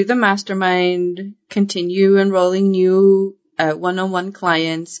do the mastermind, continue enrolling new one-on-one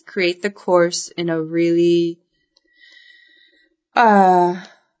clients, create the course in a really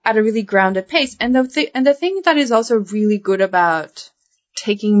at a really grounded pace. And the thing that is also really good about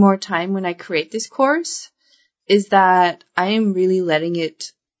taking more time when I create this course is that I am really letting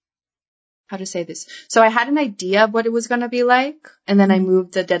it how to say this. So I had an idea of what it was going to be like, and then I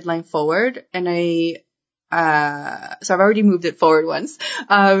moved the deadline forward, and so I've already moved it forward once.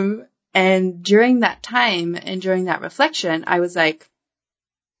 And during that time and during that reflection, I was like,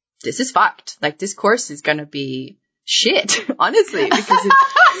 this is fucked. Like, this course is going to be shit, honestly, because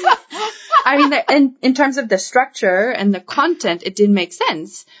I mean, in terms of the structure and the content, it didn't make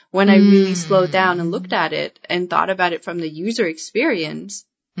sense. When I really slowed down and looked at it and thought about it from the user experience,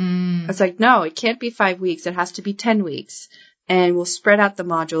 I was like, no, it can't be 5 weeks. It has to be 10 weeks. And we'll spread out the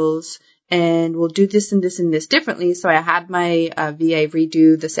modules and we'll do this and this and this differently. So I had my VA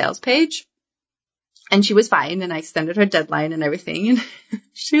redo the sales page. And she was fine, and I extended her deadline and everything. And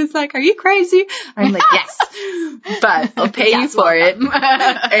she was like, are you crazy? I'm like, yes, but I'll pay you for it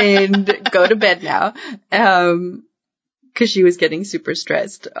and go to bed now. 'Cause she was getting super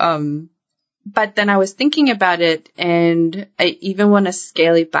stressed. But then I was thinking about it, and I even want to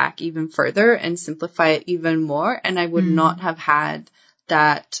scale it back even further and simplify it even more. And I would not have had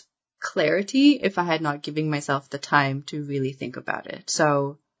that clarity if I had not given myself the time to really think about it.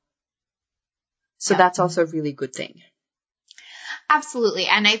 So that's also a really good thing. Absolutely.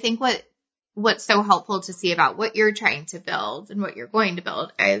 And I think what's so helpful to see about what you're trying to build and what you're going to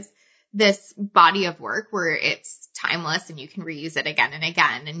build is this body of work where it's timeless and you can reuse it again and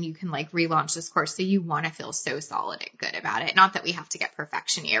again, and you can like relaunch this course. So you want to feel so solid and good about it. Not that we have to get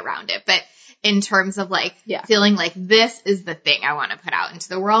perfection-y around it, but in terms of like feeling like this is the thing I want to put out into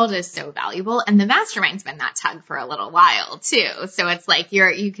the world is so valuable. And the mastermind's been that tug for a little while too. So it's like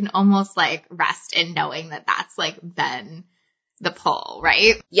you can almost like rest in knowing that that's like been the pull,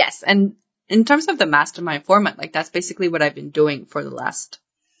 right? Yes. And in terms of the mastermind format, like that's basically what I've been doing for the last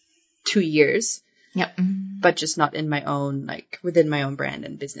 2 years. Yep. But just not in my own, like within my own brand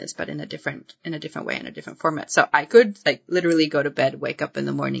and business, but in a different way, in a different format. So I could like literally go to bed, wake up in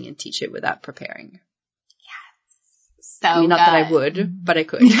the morning and teach it without preparing. Yes. So I mean, not that I would, but I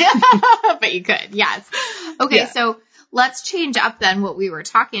could. But you could. Yes. Okay. Yeah. So let's change up then what we were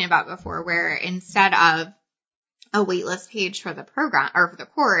talking about before, where instead of a waitlist page for the program or for the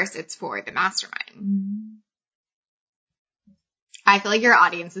course, it's for the mastermind. I feel like your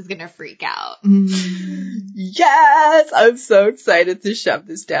audience is going to freak out. Yes! I'm so excited to shove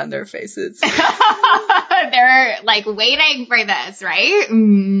this down their faces. They're like waiting for this, right?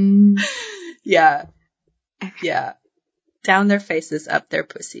 Yeah. Yeah. Down their faces, up their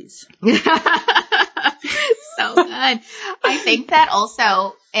pussies. So good. I think that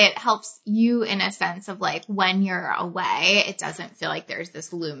also it helps you in a sense of like when you're away, it doesn't feel like there's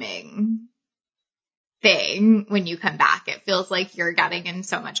this looming thing when you come back. It feels like you're getting in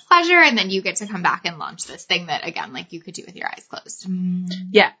so much pleasure, and then you get to come back and launch this thing that again, like you could do with your eyes closed.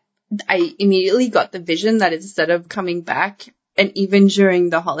 Yeah. I immediately got the vision that instead of coming back and even during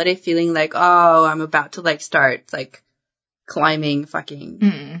the holiday feeling like, oh, I'm about to like start like climbing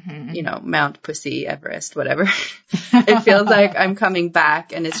fucking, you know, Mount Pussy, Everest, whatever. It feels like I'm coming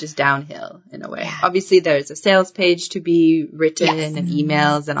back and it's just downhill in a way. Yeah. Obviously there's a sales page to be written and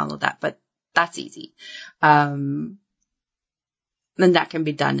emails and all of that, but that's easy. And that can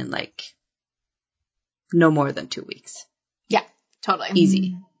be done in like no more than 2 weeks. Yeah, totally.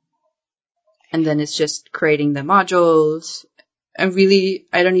 Easy. And then it's just creating the modules. And really,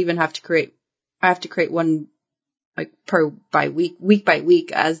 I don't even have to create, I have to create one like week by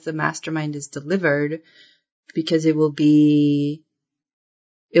week as the mastermind is delivered, because it will be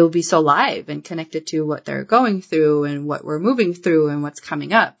so live and connected to what they're going through and what we're moving through and what's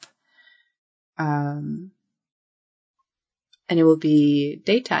coming up. And it will be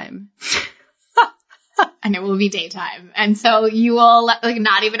daytime. And it will be daytime. And so you will like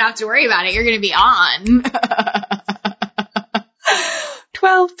not even have to worry about it. You're going to be on.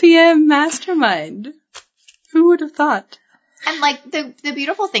 12 p.m. mastermind. Who would have thought? And like the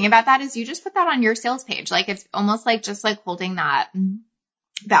beautiful thing about that is you just put that on your sales page. Like it's almost like just like holding that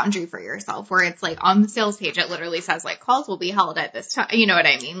boundary for yourself, where it's like on the sales page, it literally says like calls will be held at this time. You know what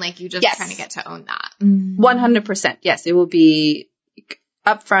I mean? Like you just kind of get to own that. 100%. Yes. It will be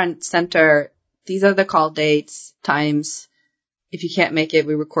upfront, center. These are the call dates, times. If you can't make it,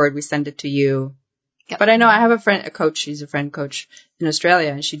 we record, we send it to you. Yep. But I know I have a coach, she's a friend coach in Australia,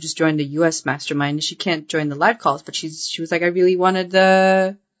 and she just joined the US mastermind, and she can't join the live calls, but she was like, I really wanted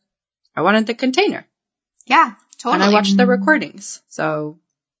the container. Yeah, totally. And I watched the recordings. So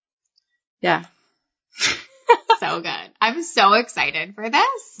yeah. So good. I'm so excited for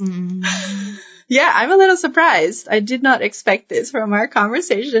this. Yeah, I'm a little surprised. I did not expect this from our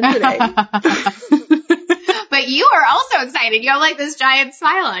conversation today. But you are also excited. You have like this giant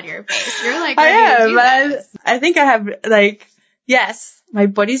smile on your face. You're like, I am. I think I have like, yes, My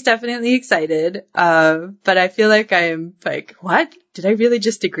body's definitely excited. But I feel like I am like, what? Did I really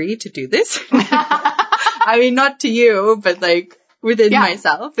just agree to do this? I mean, not to you, but like within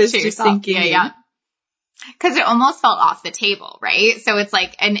myself. It's just thinking. Yeah. Because it almost felt off the table, right? So it's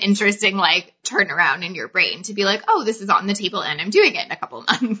like an interesting like turnaround in your brain to be like, oh, this is on the table and I'm doing it in a couple of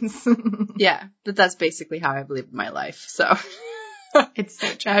months. Yeah, but that's basically how I've lived my life. So it's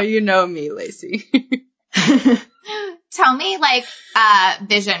so true. Now you know me, Lacey. Tell me like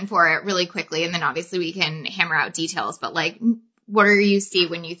vision for it really quickly, and then obviously we can hammer out details, but like what do you see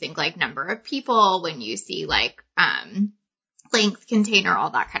when you think like number of people, when you see like length, container, all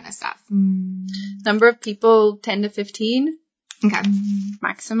that kind of stuff? Number of people, 10 to 15. Okay.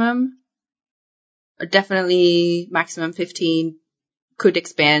 Maximum. Or definitely maximum 15. Could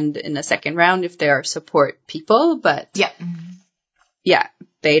expand in a second round if there are support people, but yeah,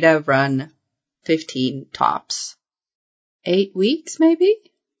 beta run 15 tops. 8 weeks maybe?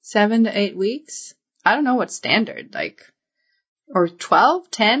 7 to 8 weeks? I don't know what's standard, like, or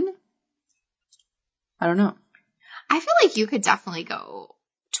 12, 10? I don't know. I feel like you could definitely go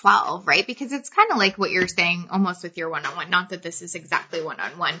 12, right? Because it's kind of like what you're saying almost with your one-on-one. Not that this is exactly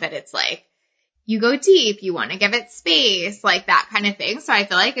one-on-one, but it's like you go deep, you want to give it space, like that kind of thing. So I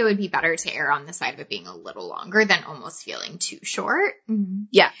feel like it would be better to err on the side of it being a little longer than almost feeling too short.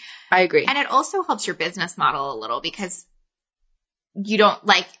 Yeah, I agree. And it also helps your business model a little because you don't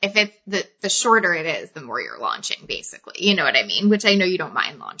like, if it's the shorter it is, the more you're launching, basically. You know what I mean? Which I know you don't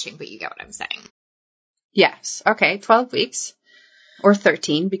mind launching, but you get what I'm saying. Yes. Okay. 12 weeks or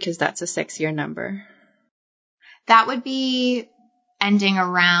 13 because that's a sexier number. That would be ending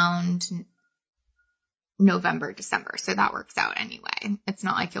around November, December. So that works out anyway. It's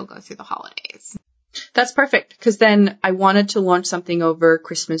not like you'll go through the holidays. That's perfect because then I wanted to launch something over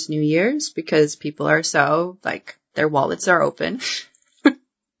Christmas, New Year's because people are so like their wallets are open.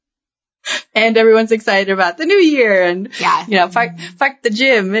 And everyone's excited about the new year and, you know, fuck the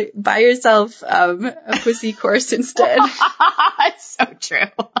gym, buy yourself a pussy course instead. It's so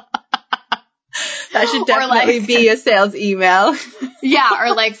true. That should definitely be a sales email. Yeah,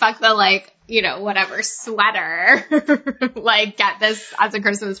 or like fuck the like, you know, whatever sweater. Like get this as a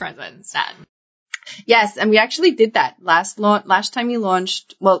Christmas present instead. Yes, and we actually did that last time we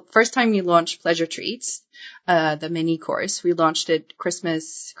launched, well, first time we launched Pleasure Treats, the mini course. We launched it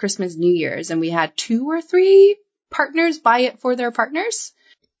Christmas, New Year's, and we had 2 or 3 partners buy it for their partners.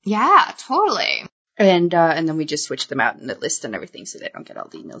 Yeah, totally. And then we just switched them out in the list and everything so they don't get all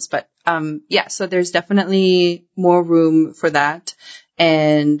the emails. But, yeah, so there's definitely more room for that.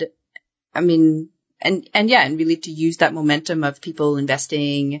 And I mean, and really to use that momentum of people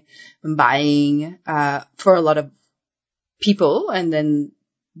investing and buying, for a lot of people. And then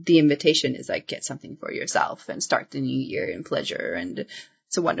the invitation is like, get something for yourself and start the new year in pleasure. And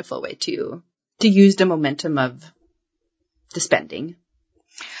it's a wonderful way to use the momentum of the spending.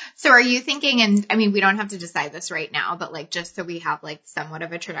 So are you thinking, and I mean, we don't have to decide this right now, but like, just so we have like somewhat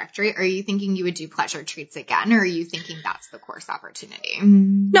of a trajectory, are you thinking you would do Pleasure Treats again? Or are you thinking that's the course opportunity?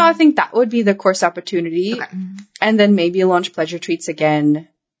 No, I think that would be the course opportunity. Okay. And then maybe launch Pleasure Treats again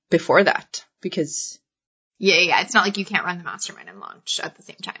before that because. Yeah. It's not like you can't run the mastermind and launch at the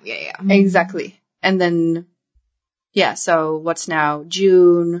same time. Yeah. Exactly. And then, yeah, so what's now?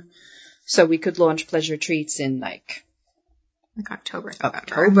 June. So we could launch Pleasure Treats in like October.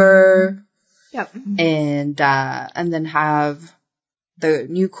 Yep. And then have the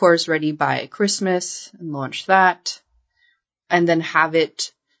new course ready by Christmas and launch that. And then have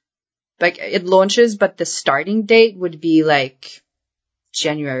it like it launches, but the starting date would be like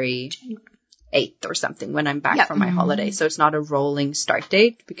January 8th or something when I'm back from my holiday. So it's not a rolling start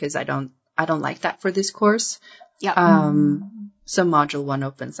date because I don't like that for this course. Yep. So module 1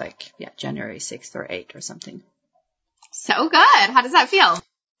 opens like, January 6th or 8th or something. So good. How does that feel?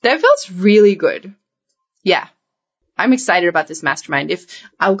 That feels really good. Yeah. I'm excited about this mastermind. If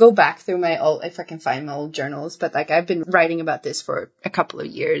I'll go back through if I can find my old journals, but like I've been writing about this for a couple of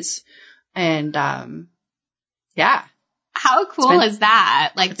years and, yeah. How cool is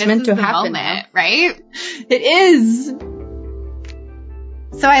that? Like this is the moment, now. Right? It is.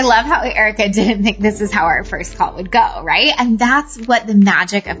 So I love how Erica didn't think this is how our first call would go, right? And that's what the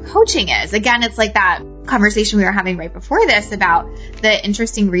magic of coaching is. Again, it's like that conversation we were having right before this about the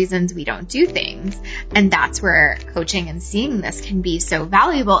interesting reasons we don't do things. And that's where coaching and seeing this can be so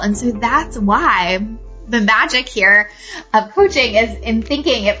valuable. And so that's why the magic here of coaching is in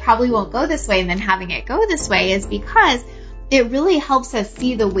thinking it probably won't go this way and then having it go this way is because it really helps us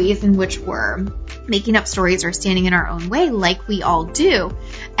see the ways in which we're making up stories or standing in our own way like we all do.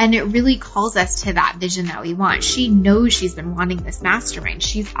 And it really calls us to that vision that we want. She knows she's been wanting this mastermind.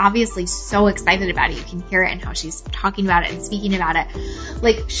 She's obviously so excited about it. You can hear it in how she's talking about it and speaking about it.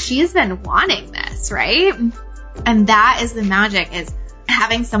 Like, she's been wanting this, right? And that is the magic, is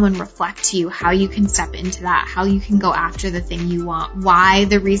having someone reflect to you how you can step into that, how you can go after the thing you want, why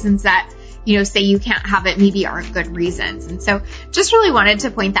the reasons that, say you can't have it maybe aren't good reasons. And so just really wanted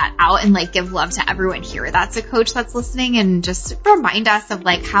to point that out and like give love to everyone here that's a coach that's listening, and just remind us of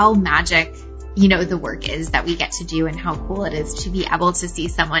like how magic, the work is that we get to do, and how cool it is to be able to see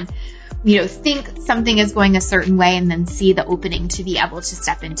someone, think something is going a certain way and then see the opening to be able to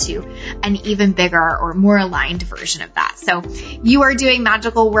step into an even bigger or more aligned version of that. So you are doing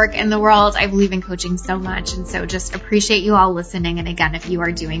magical work in the world. I believe in coaching so much. And so just appreciate you all listening. And again, if you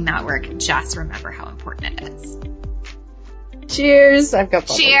are doing that work, just remember how important it is. Cheers. I've got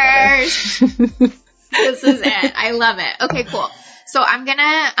cheers. This is it. I love it. Okay, cool. So I'm going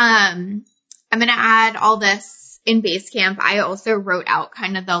to add all this in Basecamp. I also wrote out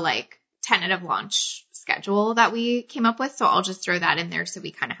kind of the like tentative launch schedule that we came up with. So I'll just throw that in there so we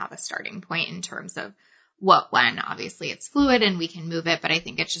kind of have a starting point in terms of what, when. Obviously it's fluid and we can move it, but I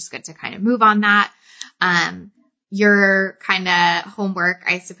think it's just good to kind of move on that. Your kind of homework,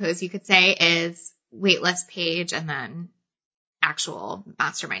 I suppose you could say, is waitlist page and then actual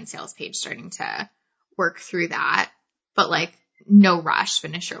mastermind sales page, starting to work through that. But like, no rush,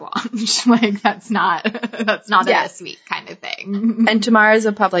 finish your launch. Like that's not a this week kind of thing. And tomorrow's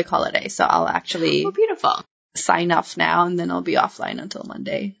a public holiday, so I'll actually beautiful. Sign off now, and then I'll be offline until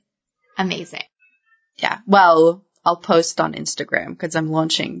Monday. Amazing. Yeah. Well, I'll post on Instagram because I'm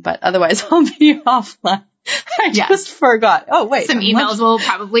launching, but otherwise I'll be offline. I just forgot. Oh, wait. Some emails will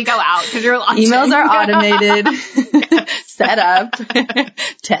probably go out because you're launching. Emails are automated, set up,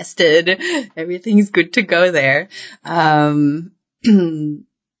 tested. Everything's good to go there. And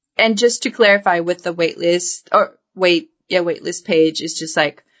just to clarify, with the waitlist page is just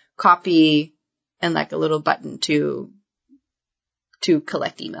like copy and like a little button to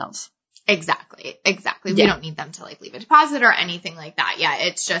collect emails. Exactly. Yeah. We don't need them to like leave a deposit or anything like that. Yeah.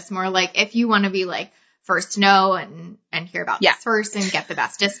 It's just more like if you want to be like first to know and hear about this first and get the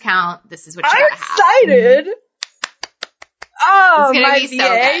best discount, this is what you gotta have. I'm excited. Oh, it's gonna be so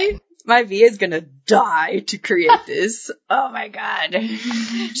good. My VA is gonna die to create this. Oh my God.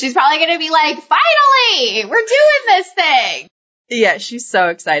 She's probably gonna be like, finally, we're doing this thing. Yeah, she's so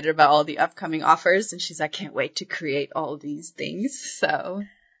excited about all the upcoming offers, and she's like, can't wait to create all these things. So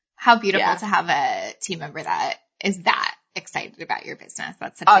how beautiful to have a team member that is that excited about your business.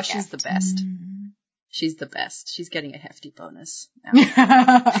 That's such a gift. She's the best. She's the best. She's getting a hefty bonus now.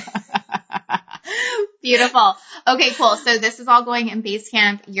 Beautiful. Okay, cool. So this is all going in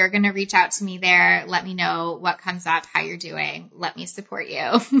Basecamp. You're going to reach out to me there. Let me know what comes up, how you're doing. Let me support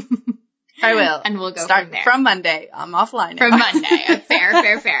you. I will. And we'll go start from there. From Monday. I'm offline now. From Monday.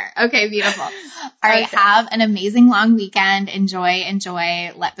 Fair. Okay, beautiful. All right. Okay. Have an amazing long weekend. Enjoy.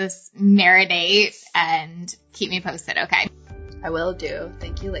 Let this marinate and keep me posted. Okay. I will do.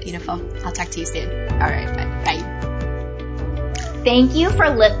 Thank you, Lacey. Beautiful. I'll talk to you soon. All right. Bye. Thank you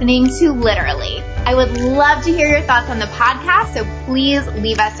for listening to Literally. I would love to hear your thoughts on the podcast, so please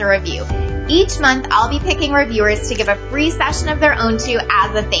leave us a review. Each month, I'll be picking reviewers to give a free session of their own to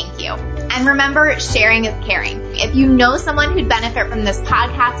as a thank you. And remember, sharing is caring. If you know someone who'd benefit from this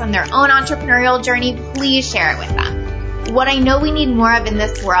podcast on their own entrepreneurial journey, please share it with them. What I know we need more of in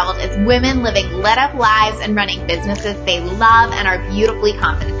this world is women living lit up lives and running businesses they love and are beautifully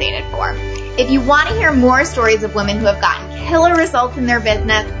compensated for. If you want to hear more stories of women who have gotten killer results in their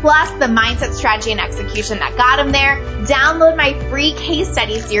business, plus the mindset, strategy, and execution that got them there, download my free case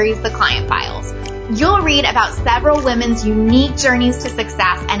study series, The Client Files. You'll read about several women's unique journeys to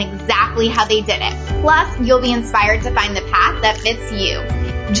success and exactly how they did it. Plus, you'll be inspired to find the path that fits you.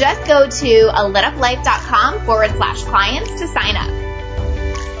 Just go to alituplife.com/clients to sign up.